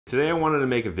Today I wanted to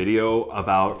make a video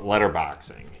about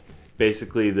letterboxing.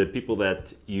 Basically, the people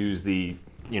that use the,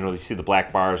 you see the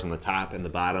black bars on the top and the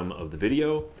bottom of the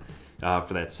video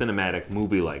for that cinematic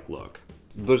movie-like look.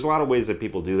 There's a lot of ways that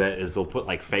people do that is they'll put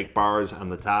like fake bars on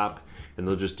the top and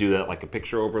they'll just do that like a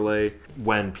picture overlay.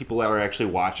 When people are actually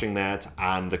watching that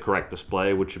on the correct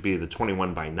display, which would be the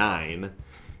 21:9,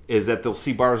 is that they'll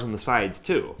see bars on the sides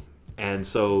too. And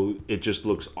so it just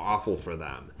looks awful for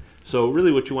them. So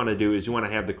really what you want to do is you want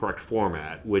to have the correct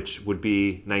format, which would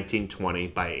be 1920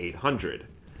 by 800.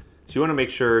 So you want to make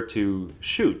sure to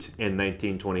shoot in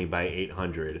 1920 by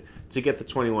 800 to get the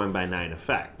 21:9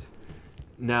 effect.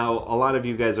 Now, a lot of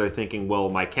you guys are thinking, well,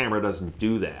 my camera doesn't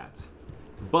do that.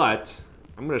 But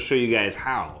I'm going to show you guys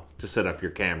how to set up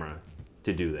your camera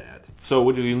to do that. So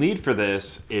what you need for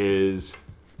this is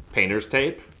painter's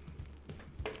tape,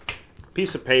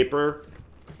 piece of paper,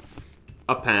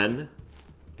 a pen,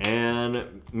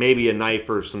 and maybe a knife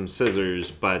or some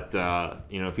scissors. But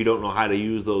if you don't know how to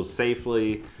use those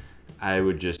safely, I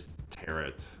would just tear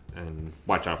it, and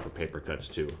watch out for paper cuts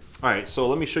too. All right, so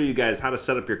let me show you guys how to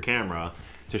set up your camera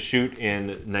to shoot in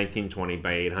 1920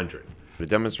 by 800. To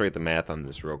demonstrate the math on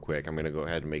this real quick, I'm going to go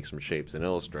ahead and make some shapes in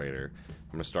Illustrator.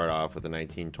 I'm going to start off with a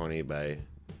 1920 by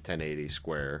 1080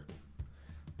 square.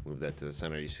 Move that to the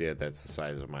center. You see it, that's the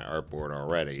size of my artboard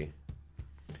already.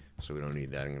 So we don't need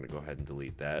that. I'm going to go ahead and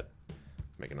delete that.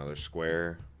 Make another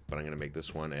square, but I'm going to make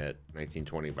this one at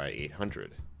 1920 by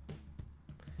 800.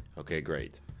 Okay,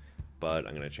 great. But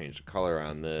I'm going to change the color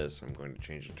on this. I'm going to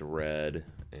change it to red,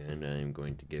 and I'm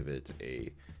going to give it a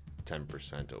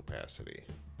 10% opacity.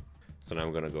 So now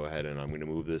I'm going to go ahead and I'm going to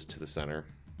move this to the center.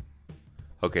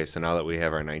 Okay, so now that we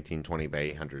have our 1920 by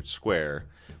 800 square,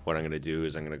 what I'm going to do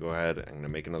is I'm going to go ahead, I'm going to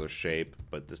make another shape,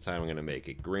 but this time I'm going to make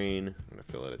it green. I'm going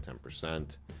to fill it at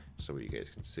 10%, so you guys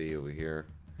can see over here.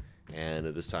 And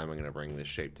this time I'm going to bring this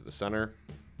shape to the center,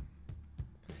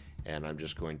 and I'm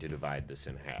just going to divide this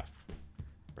in half.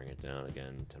 Bring it down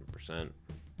again, 10%,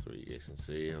 so you guys can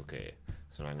see. Okay,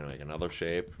 so now I'm going to make another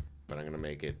shape, but I'm going to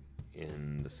make it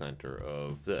in the center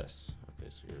of this. Okay,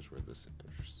 so here's where this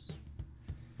enters.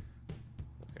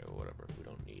 Okay, well, whatever, we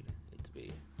don't need it to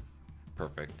be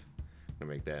perfect. I'm going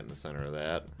to make that in the center of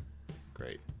that.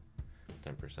 Great.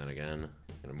 10% again.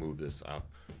 I'm going to move this up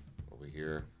over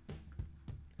here.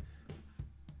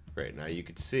 Great, now you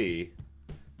can see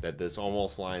that this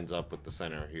almost lines up with the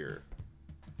center here,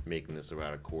 making this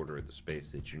about a quarter of the space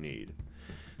that you need.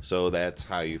 So that's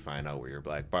how you find out where your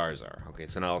black bars are. Okay,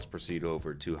 so now let's proceed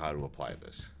over to how to apply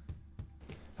this.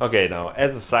 Okay, now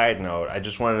as a side note, I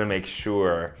just wanted to make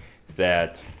sure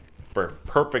that for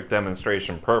perfect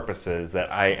demonstration purposes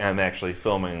that I am actually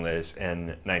filming this in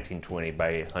 1920 by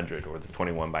 800 or the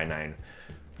 21:9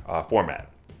 format.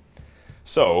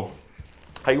 So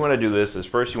how you want to do this is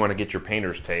first you want to get your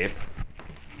painter's tape.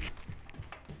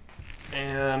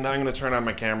 And I'm going to turn on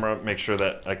my camera, make sure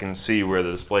that I can see where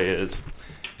the display is.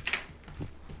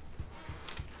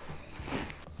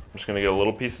 I'm just going to get a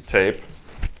little piece of tape,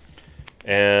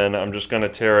 and I'm just going to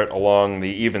tear it along the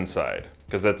even side,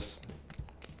 because that's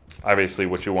obviously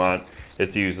what you want, is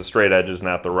to use the straight edges,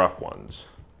 not the rough ones.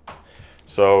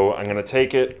 So I'm going to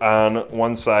take it on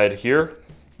one side here,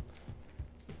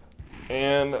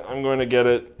 and I'm going to get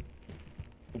it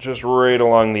just right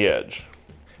along the edge.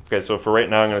 Okay, so for right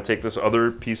now, I'm going to take this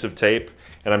other piece of tape,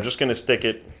 and I'm just going to stick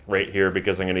it right here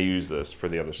because I'm going to use this for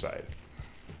the other side.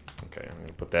 Okay, I'm going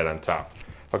to put that on top.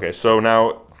 Okay, so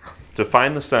now to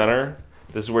find the center,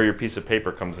 this is where your piece of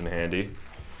paper comes in handy,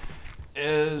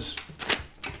 is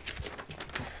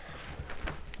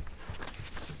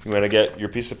you want to get your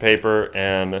piece of paper,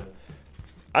 and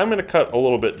I'm going to cut a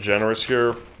little bit generous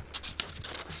here.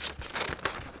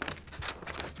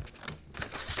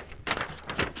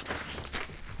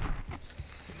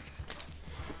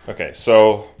 Okay,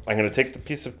 so I'm going to take the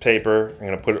piece of paper, I'm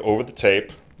going to put it over the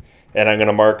tape, and I'm going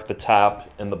to mark the top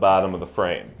and the bottom of the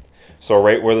frame. So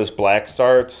right where this black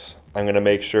starts, I'm going to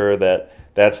make sure that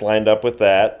that's lined up with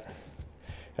that.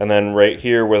 And then right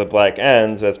here where the black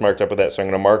ends, that's marked up with that. So I'm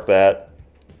going to mark that,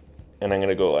 and I'm going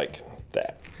to go like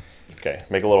that. Okay,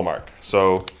 make a little mark.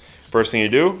 So first thing you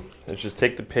do is just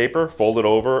take the paper, fold it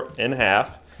over in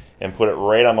half, and put it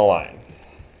right on the line.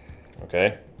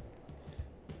 Okay,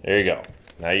 there you go.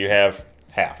 Now you have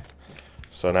half.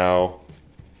 So now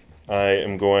I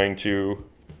am going to,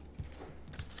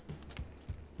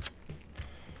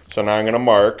 so now I'm going to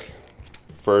mark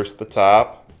first the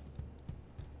top.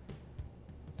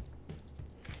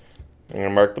 I'm going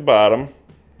to mark the bottom.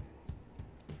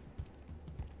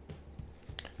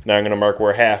 Now I'm going to mark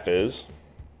where half is.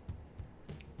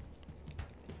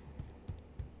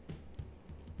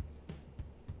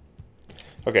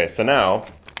 Okay, so now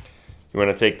you want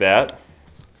to take that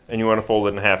and you want to fold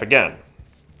it in half again.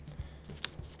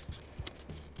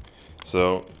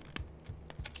 So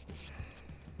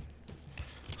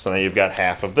now you've got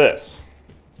half of this.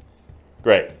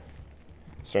 Great.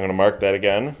 So I'm going to mark that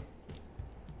again.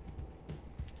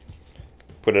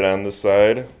 Put it on this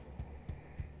side.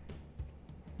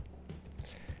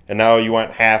 And now you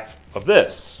want half of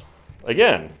this.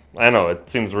 Again, I know it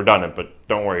seems redundant, but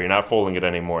don't worry, you're not folding it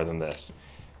any more than this.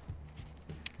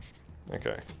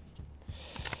 Okay.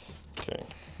 Okay.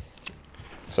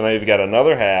 So now you've got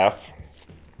another half,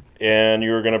 and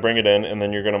you're going to bring it in, and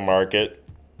then you're going to mark it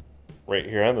right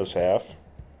here on this half.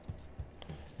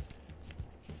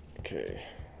 Okay.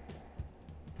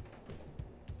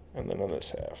 And then on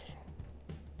this half.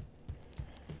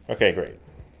 Okay, great.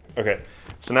 Okay,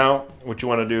 so now what you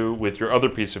want to do with your other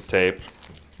piece of tape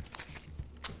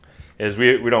is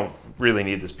we don't really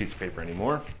need this piece of paper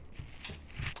anymore,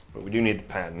 but we do need the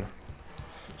pen.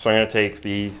 So I'm going to take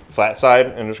the flat side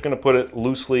and I'm just going to put it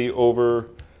loosely over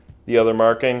the other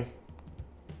marking.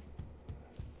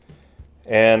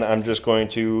 And I'm just going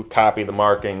to copy the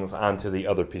markings onto the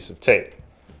other piece of tape.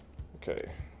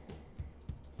 Okay,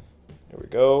 there we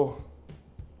go.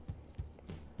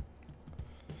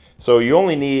 So you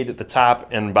only need the top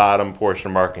and bottom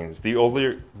portion markings. The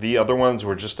other ones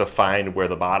were just to find where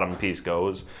the bottom piece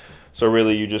goes. So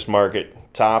really you just mark it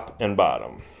top and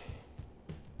bottom.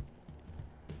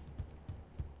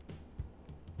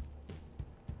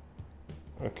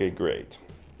 Okay, great.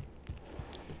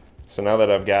 So now that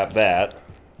I've got that,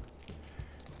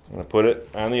 I'm going to put it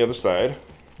on the other side.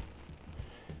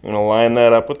 I'm going to line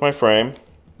that up with my frame.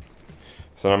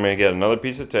 So I'm going to get another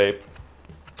piece of tape.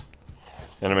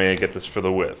 And I'm going to get this for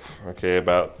the width. Okay,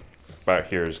 about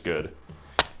here is good.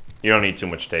 You don't need too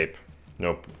much tape.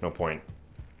 Nope, no point.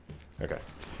 Okay,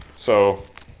 so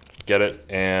get it,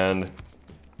 and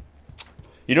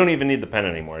you don't even need the pen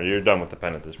anymore. You're done with the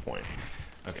pen at this point.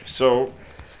 Okay, so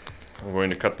I'm going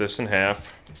to cut this in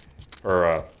half,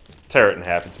 or tear it in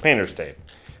half. It's painter's tape.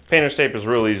 Painter's tape is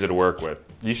real easy to work with.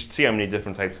 You should see how many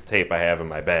different types of tape I have in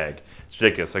my bag. It's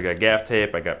ridiculous. I got gaff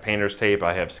tape, I got painter's tape,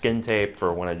 I have skin tape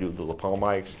for when I do the lapel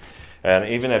mics, and I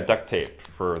even have duct tape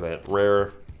for that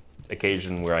rare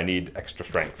occasion where I need extra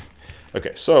strength.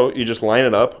 Okay, so you just line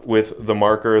it up with the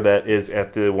marker that is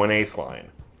at the 1/8 line.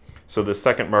 So the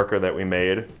second marker that we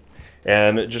made,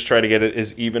 and just try to get it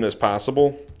as even as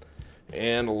possible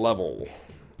and level.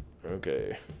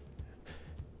 Okay,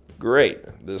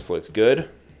 great. This looks good.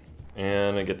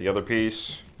 And I get the other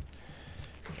piece,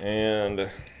 and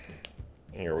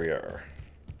here we are.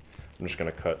 I'm just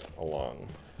going to cut along,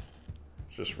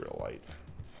 just real light.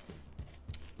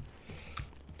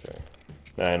 Okay,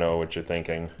 now I know what you're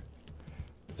thinking.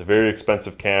 It's a very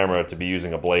expensive camera to be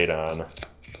using a blade on,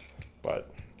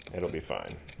 but it'll be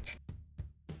fine.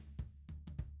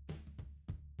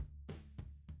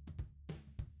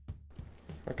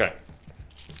 Okay,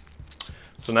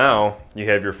 so now you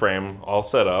have your frame all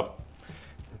set up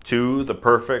to the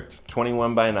perfect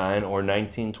 21:9 or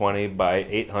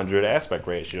 1920:800 aspect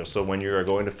ratio. So when you are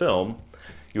going to film,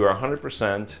 you are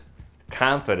 100%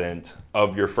 confident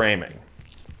of your framing,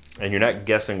 and you're not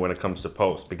guessing when it comes to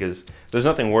post, because there's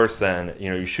nothing worse than,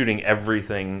 you know, you're shooting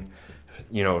everything,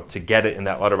 you know, to get it in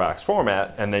that letterbox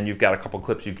format, and then you've got a couple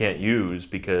clips you can't use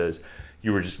because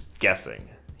you were just guessing.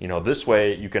 You know, this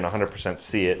way you can 100%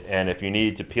 see it, and if you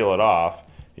need to peel it off,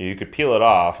 you could peel it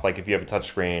off, like if you have a touch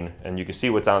screen, and you can see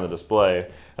what's on the display,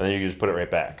 and then you can just put it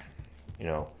right back, you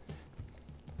know.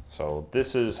 So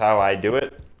this is how I do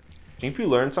it. If you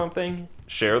learn something,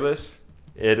 share this.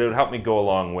 It would help me go a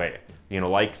long way. You know,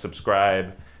 like,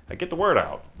 subscribe, get the word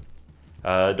out.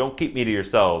 Don't keep me to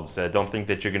yourselves. Don't think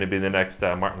that you're going to be the next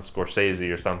Martin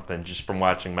Scorsese or something just from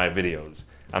watching my videos.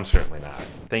 I'm certainly not.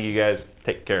 Thank you guys.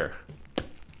 Take care.